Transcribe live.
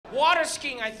Water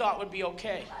skiing I thought would be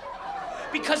okay.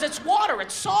 Because it's water,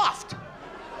 it's soft.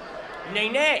 Nay,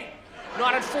 nay.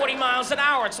 Not at 40 miles an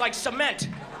hour, it's like cement.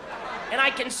 And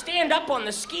I can stand up on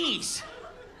the skis.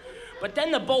 But then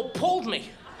the boat pulled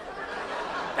me.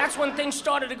 That's when things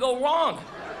started to go wrong.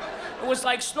 It was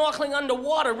like snorkeling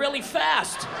underwater really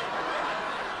fast.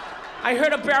 I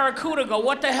heard a barracuda go,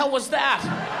 "What the hell was that?"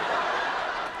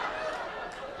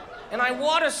 And I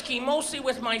water ski mostly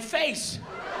with my face.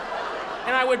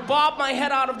 And I would bob my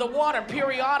head out of the water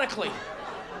periodically,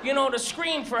 you know, to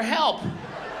scream for help.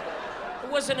 It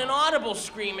wasn't an audible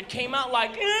scream. It came out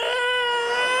like,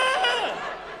 "Aah!"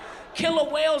 Killer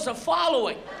whales are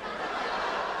following.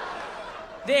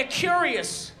 They're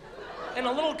curious and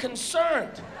a little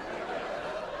concerned.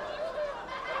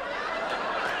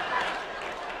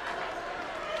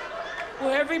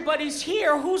 Well, everybody's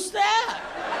here. Who's that?